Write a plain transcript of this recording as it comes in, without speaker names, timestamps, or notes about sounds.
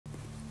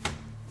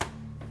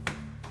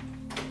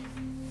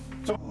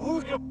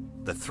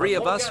The three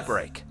of us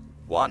break.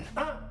 1,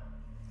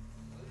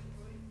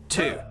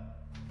 2.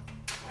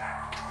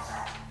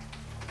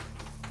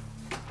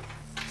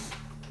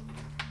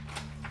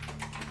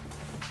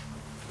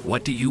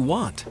 What do you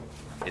want?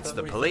 It's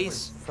the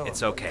police.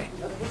 It's okay.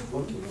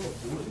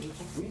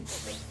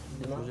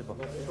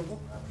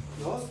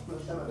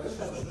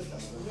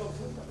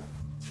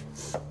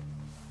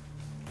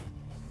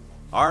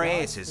 Our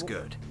ace is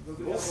good.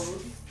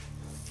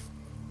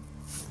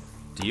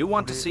 Do you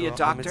want to see a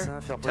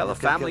doctor? Tell a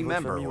family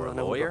member or a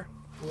lawyer?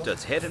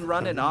 Does hit and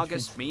run in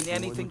August mean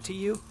anything to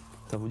you?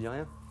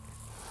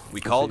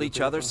 We called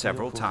each other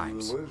several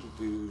times.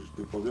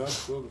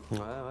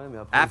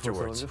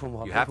 Afterwards,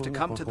 you have to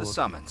come to the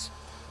summons.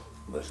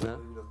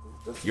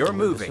 You're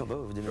moving.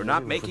 You're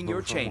not making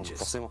your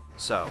changes.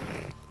 So,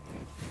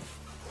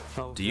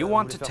 do you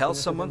want to tell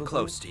someone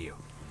close to you?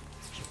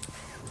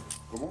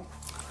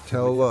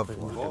 Tell a loved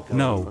one.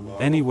 No,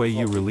 any way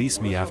you release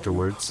me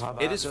afterwards.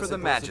 It is for the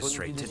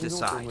magistrate to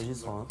decide.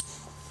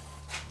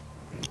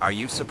 Are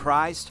you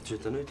surprised?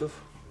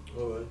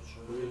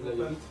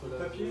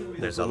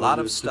 There's a lot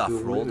of stuff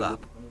rolled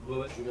up.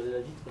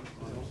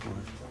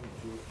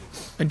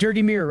 A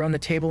dirty mirror on the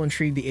table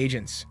intrigued the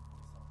agents.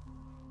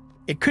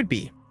 It could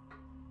be.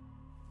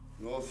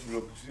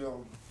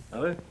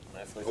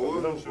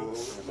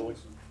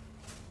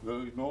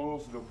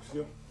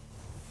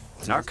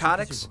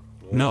 Narcotics?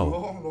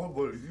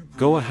 No.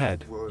 Go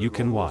ahead, you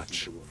can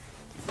watch.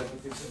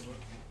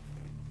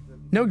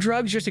 No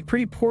drugs, just a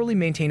pretty poorly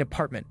maintained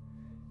apartment.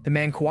 The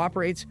man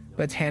cooperates,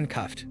 but it's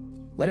handcuffed.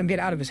 Let him get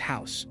out of his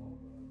house.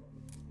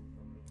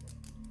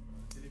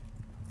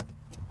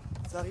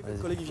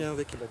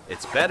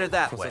 It's better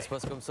that way.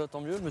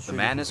 The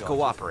man is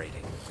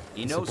cooperating.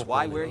 He knows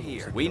why we're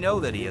here. We know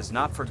that he has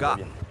not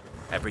forgotten.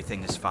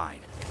 Everything is fine.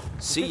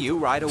 See you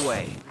right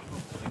away.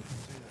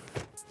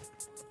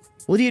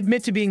 Will he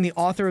admit to being the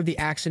author of the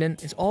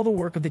accident? It's all the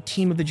work of the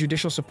team of the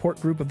judicial support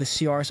group of the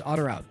CRS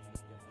Auto Route.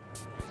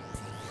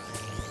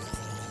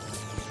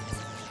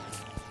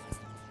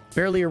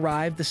 Barely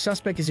arrived, the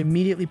suspect is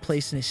immediately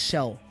placed in his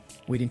cell,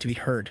 waiting to be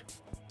heard.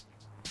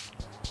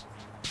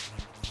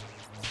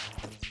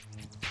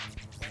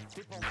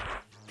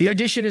 The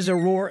audition is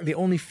Aurore, the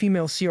only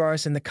female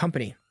CRS in the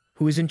company,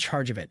 who is in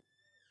charge of it.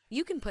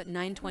 You can put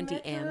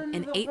 920M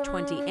and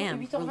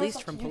 820M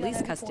released from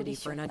police custody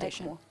for an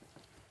audition.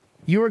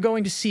 You are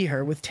going to see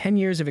her. With 10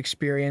 years of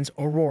experience,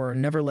 Aurore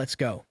never lets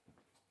go.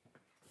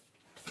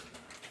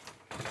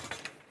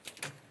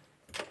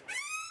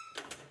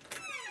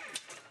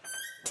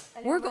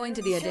 We're going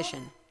to the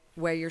audition.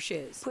 Wear your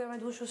shoes.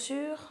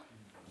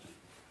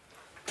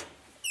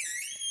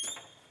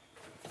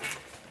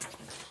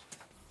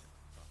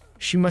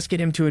 She must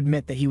get him to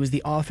admit that he was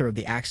the author of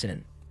the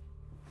accident.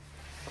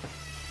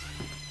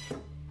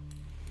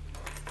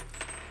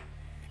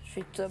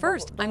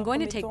 First, I'm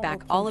going to take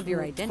back all of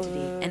your identity,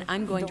 and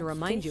I'm going to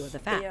remind you of the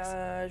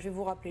facts.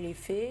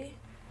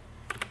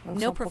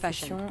 No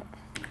profession.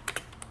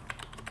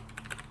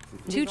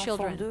 2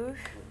 children.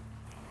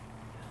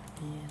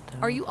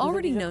 Are you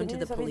already known to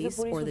the police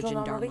or the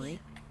gendarmerie?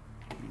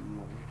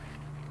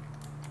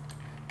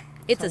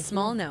 It's a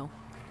small no.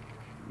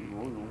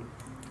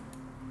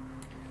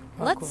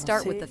 Let's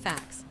start with the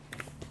facts.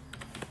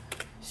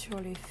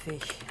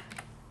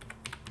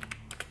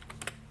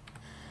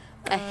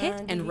 A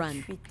hit and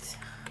run.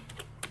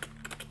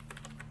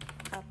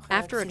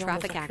 After a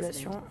traffic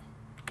accident.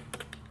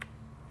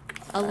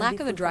 A lack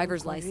of a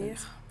driver's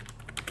license.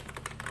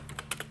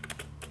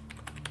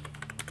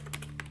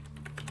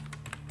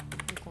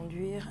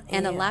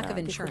 And a lack of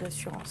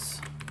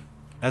insurance.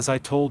 As I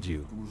told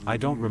you, I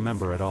don't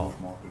remember at all.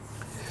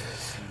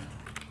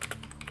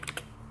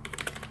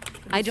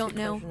 I don't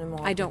know.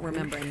 I don't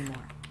remember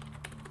anymore.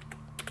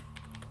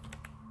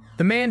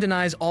 The man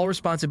denies all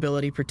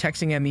responsibility for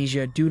texting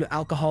amnesia due to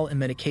alcohol and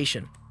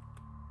medication.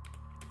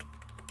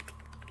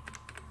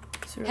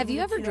 Have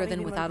you ever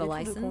driven without a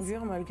license?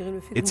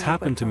 It's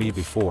happened to me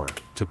before,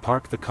 to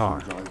park the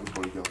car.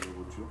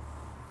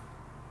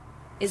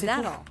 Is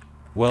that all?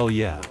 Well,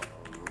 yeah.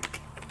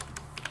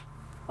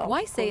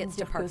 Why say it's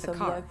to park the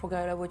car?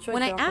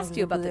 When I asked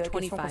you about the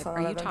 25,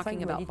 are you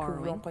talking about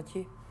borrowing?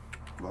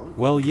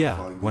 Well, yeah,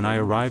 when I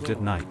arrived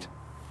at night.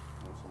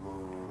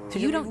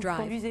 You don't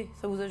drive.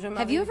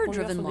 Have you ever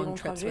driven long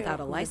trips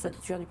without a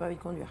license?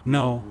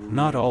 No,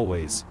 not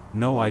always.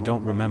 No, I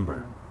don't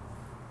remember.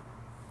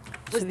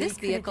 Was this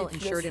vehicle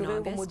insured in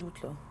August?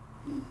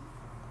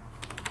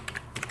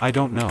 I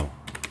don't know.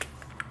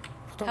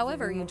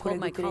 However, you told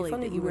my colleague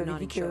that you were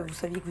not insured.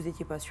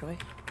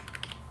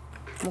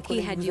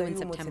 He had you in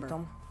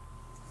September.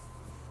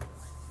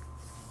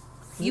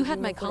 You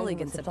had my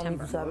colleague in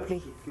September.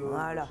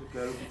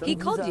 He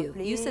called you.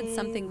 You said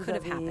something could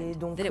have happened,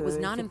 that it was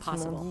not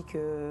impossible.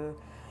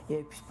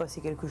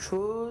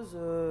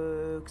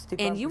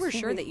 And you were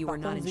sure that you were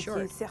not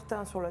insured.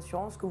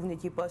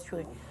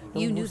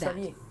 You knew that.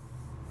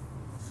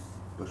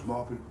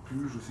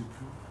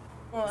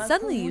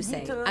 Suddenly you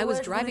say, I was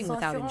driving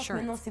without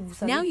insurance.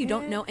 Now you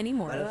don't know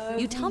anymore.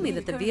 You tell me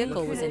that the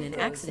vehicle was in an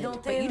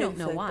accident, but you don't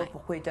know why.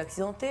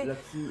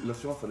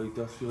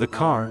 The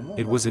car,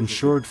 it was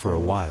insured for a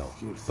while,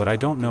 but I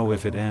don't know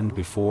if it ended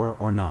before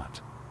or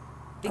not.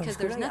 Because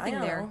there's nothing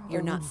there,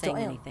 you're not saying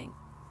anything.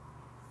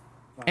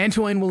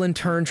 Antoine will in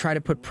turn try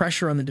to put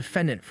pressure on the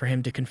defendant for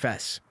him to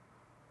confess.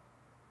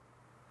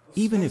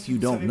 Even if you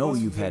don't know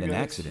you've had an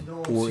accident,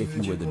 or if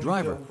you were the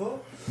driver,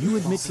 you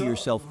admit to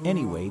yourself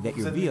anyway that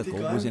your vehicle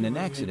was in an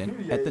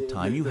accident at the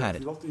time you had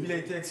it.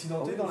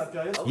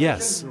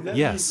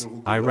 Yes,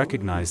 I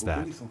recognize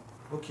that.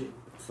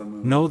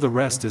 No, the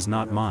rest is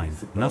not mine.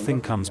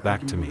 Nothing comes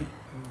back to me.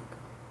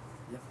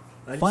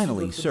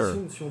 Finally, sir,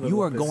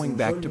 you are going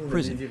back to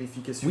prison.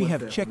 We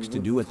have checks to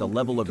do at the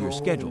level of your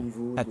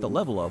schedule, at the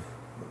level of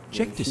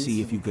check to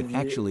see if you could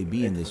actually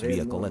be in this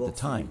vehicle at the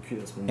time,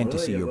 and to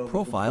see your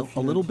profile a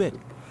little bit.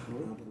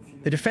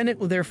 The defendant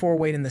will therefore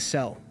wait in the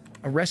cell,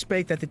 a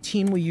respite that the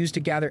team will use to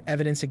gather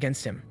evidence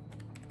against him.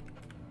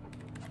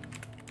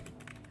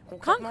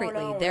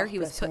 Concretely, there he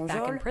was put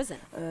back in prison.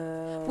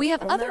 We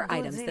have other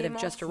items that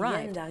have just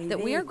arrived that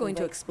we are going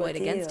to exploit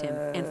against him,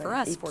 and for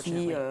us,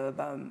 fortunately.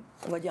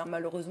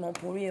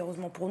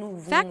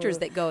 Factors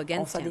that go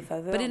against him,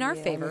 but in our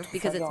favor,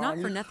 because it's not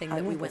for nothing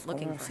that we went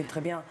looking for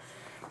him.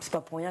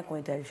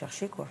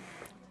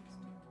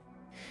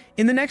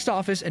 In the next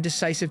office, a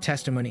decisive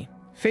testimony.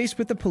 Faced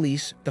with the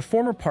police, the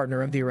former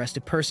partner of the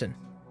arrested person.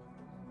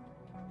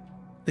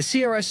 The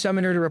CRS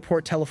summoned her to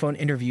report telephone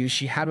interviews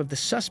she had with the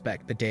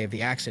suspect the day of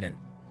the accident.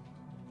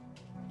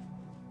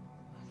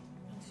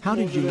 How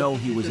did you know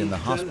he was in the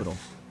hospital?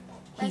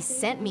 He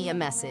sent me a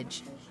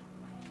message.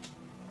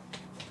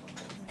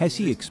 Has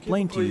he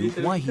explained to you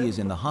why he is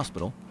in the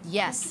hospital?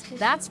 Yes,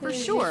 that's for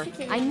sure.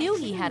 I knew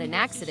he had an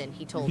accident,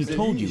 he told me. He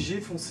told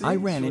you, I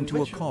ran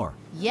into a car.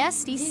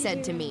 Yes, he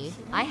said to me,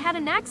 I had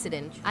an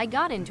accident. I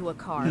got into a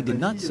car. He did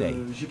not say,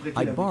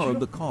 I borrowed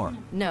the car.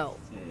 No.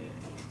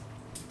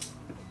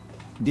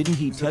 Didn't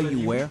he tell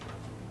you where?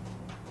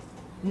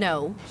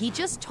 No, he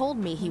just told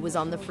me he was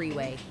on the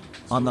freeway.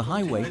 On the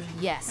highway?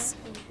 Yes.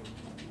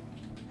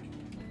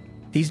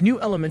 These new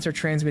elements are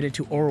transmitted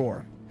to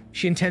Aurore.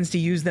 She intends to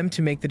use them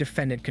to make the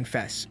defendant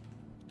confess.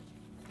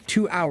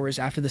 2 hours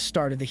after the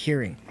start of the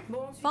hearing.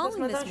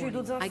 Following this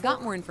warning, I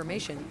got more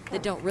information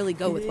that don't really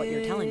go with what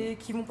you're telling me,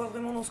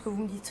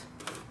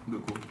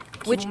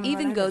 which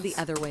even go the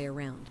other way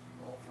around.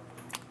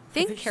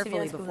 Think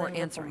carefully before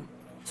answering.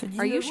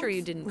 Are you sure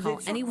you didn't call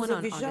anyone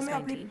on August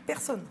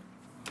 19th?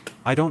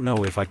 I don't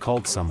know if I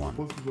called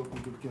someone.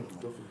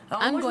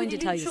 I'm going to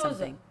tell you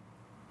something.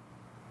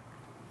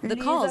 The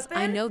calls,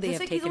 I know they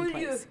have taken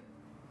place.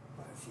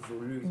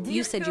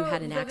 You said you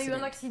had an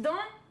accident.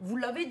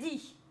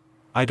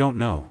 I don't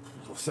know.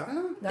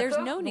 There's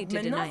no need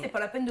to deny it.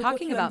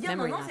 Talking about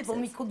memory lapses.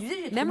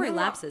 Memory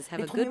lapses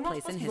have a good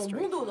place in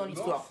history.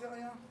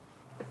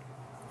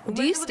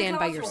 Do you stand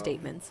by your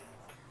statements?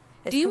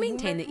 Do you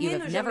maintain that you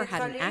have never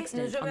had an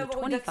accident on the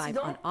 25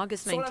 on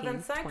August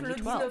 19,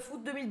 2012?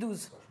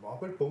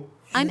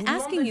 I'm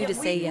asking you to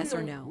say yes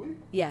or no.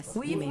 Yes,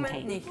 you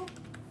maintain.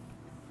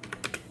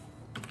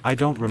 I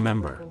don't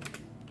remember.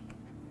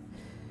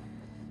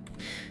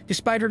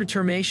 Despite her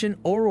determination,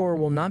 Aurore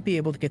will not be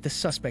able to get the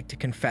suspect to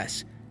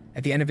confess.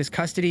 At the end of his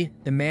custody,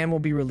 the man will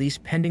be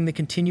released pending the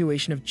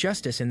continuation of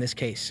justice in this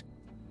case.